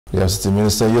The FCT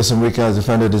Minister, Wike, has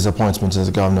defended his appointment as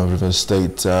the Governor of Rivers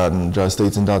State, and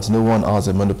stating that no one has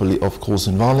a monopoly of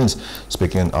causing violence.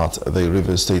 Speaking at the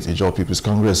Rivers State Ijaw People's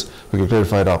Congress, Wike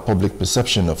clarified that public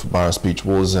perception of Barra's speech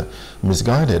was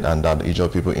misguided and that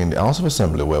Ijaw people in the House of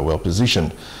Assembly were well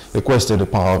positioned. He questioned the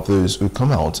power of those who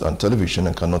come out on television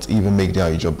and cannot even make their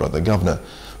Ijaw brother governor.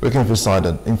 Wike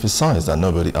emphasized that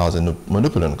nobody has a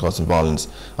monopoly on causing violence,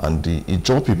 and the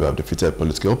Ijaw people have defeated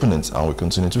political opponents and will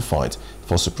continue to fight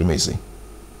for supremacy.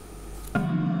 I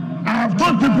have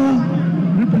told people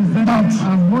that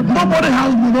nobody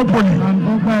has monopoly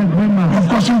of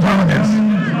causing violence.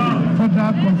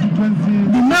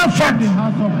 The mere fact that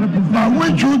I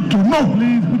want you to know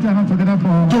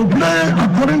to play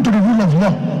according to the rule of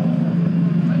law.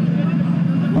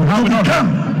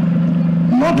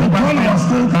 Not to run our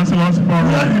state,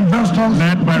 where investors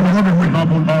led by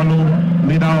Honorable Olu,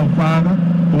 leader of Father.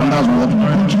 And that's what we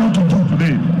continue to do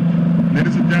today.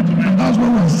 Ladies and gentlemen, and that's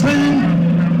what we're saying.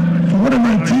 For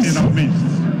whatever it is,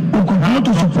 we'll continue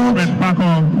to support the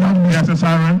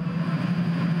SSR,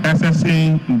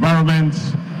 SSC, Environment,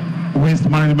 Waste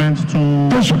Management to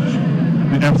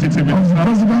the FCT Minister, the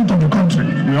President of the country.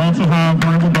 We also have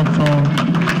Honorable Dr.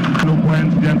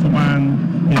 Eloquent gentleman.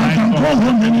 I can call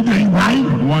home any day. Why?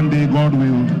 One day God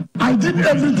will. I did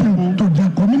everything to their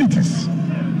communities.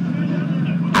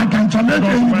 I can challenge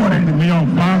anybody. The mayor of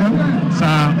Father,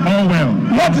 sir, all well.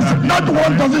 What is it? That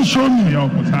one doesn't show me.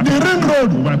 The ring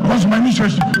road was my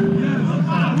initiation.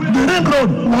 The ring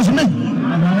road was me.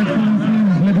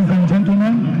 Ladies and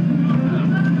gentlemen,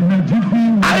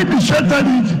 I initiated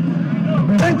it,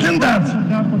 thinking that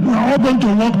we are all going to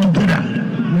work together.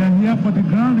 We are here for the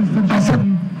grand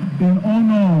reception in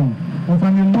honor of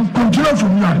an illustrious. Continue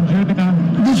from here.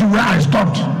 This is where I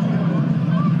stopped.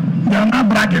 They are not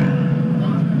bragging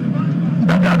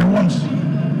that they are the ones.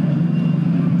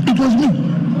 It was me.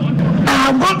 I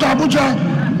have gone to Abuja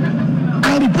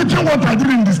and repeating what I did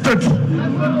in the state.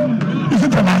 Is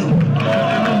it a lie?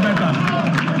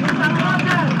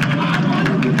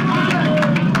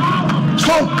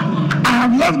 So I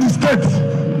have left the state.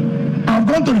 I have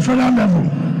gone to the federal level.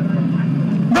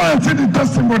 Now I see the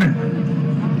testimony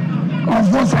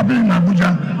of what's happening in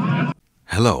Abuja.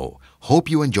 Hello, hope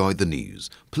you enjoyed the news.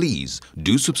 Please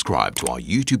do subscribe to our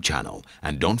YouTube channel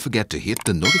and don't forget to hit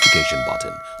the notification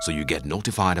button so you get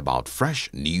notified about fresh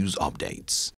news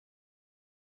updates.